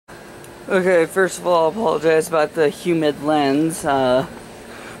Okay, first of all, I apologize about the humid lens. But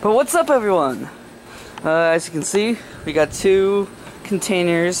what's up, everyone? As you can see, we got 2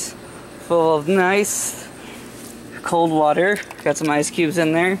 containers full of nice cold water. Got some ice cubes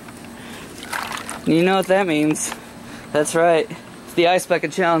in there. You know what that means. That's right. It's the Ice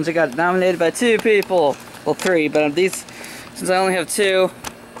Bucket Challenge. I got nominated by 2 people. Well, 3, but these, since I only have 2,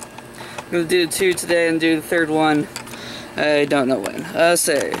 I'm going to do 2 today and do the 3rd one. I don't know when.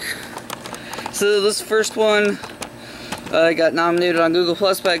 So this first one, I got nominated on Google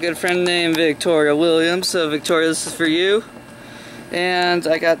Plus by a good friend named Victoria Williams. So Victoria, this is for you. And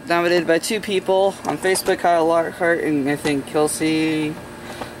I got nominated by 2 people on Facebook, Kyle Lockhart and I think Kelsey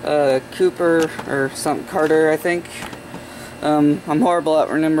Cooper or something, Carter, I think. I'm horrible at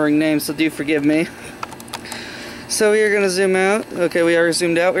remembering names, so do forgive me. So we are going to zoom out. Okay, we are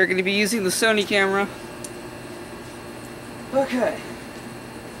zoomed out. We're going to be using the Sony camera. Okay.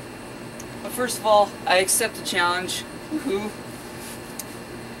 But first of all, I accept the challenge. Woohoo.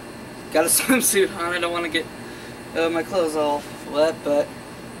 Got a swimsuit on. I don't want to get my clothes all wet, but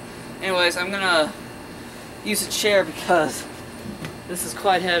anyways, I'm going to use a chair because this is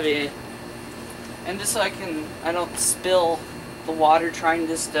quite heavy. And just so I don't spill the water trying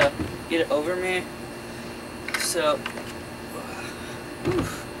just to get it over me. So,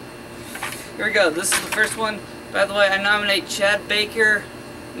 here we go. This is the first one. By the way, I nominate Chad Baker,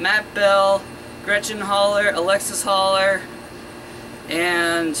 Matt Bell, Gretchen Holler, Alexis Holler,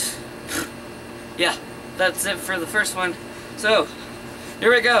 and yeah, that's it for the first one. So, here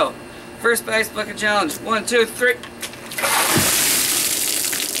we go. First Ice Bucket Challenge. 1, 2, 3.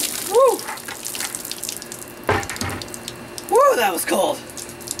 Woo! Woo, that was cold.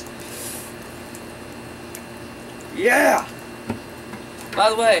 Yeah! By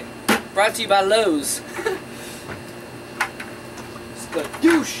the way, brought to you by Lowe's.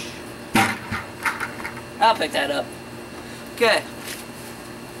 Douche! I'll pick that up. Okay.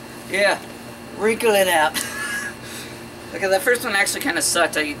 Yeah. Wrinkle it out. Okay, that first one actually kind of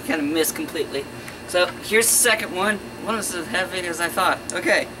sucked. I kind of missed completely. So, here's the second one. One was as heavy as I thought.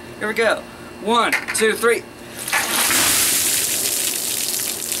 Okay, here we go. 1, 2, 3.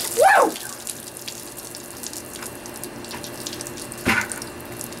 Woo!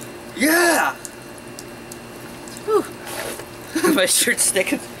 Yeah! Whew. My shirt's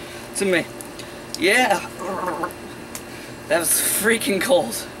sticking to me. Yeah! That was freaking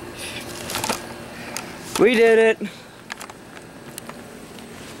cold. We did it!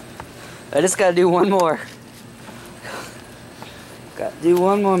 I just gotta do one more. Gotta do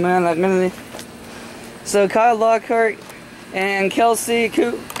one more, man. So Kyle Lockhart and Kelsey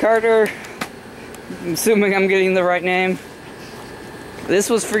Carter, I'm assuming I'm getting the right name. This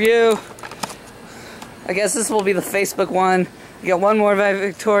was for you. I guess this will be the Facebook one. We got one more by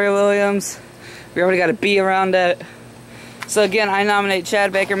Victoria Williams. We already got a B around it. So again, I nominate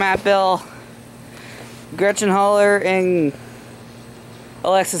Chad Baker, Matt Bell, Gretchen Holler, and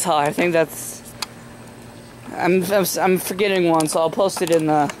Alexis Holler. I think that's... I'm forgetting one, so I'll post it in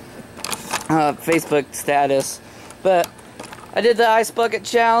the Facebook status. But I did the Ice Bucket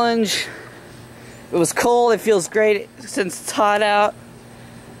Challenge. It was cold. It feels great since it's hot out.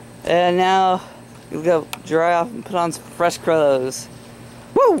 And now you'll go dry off and put on some fresh clothes.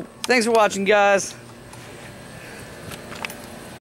 Woo! Thanks for watching, guys.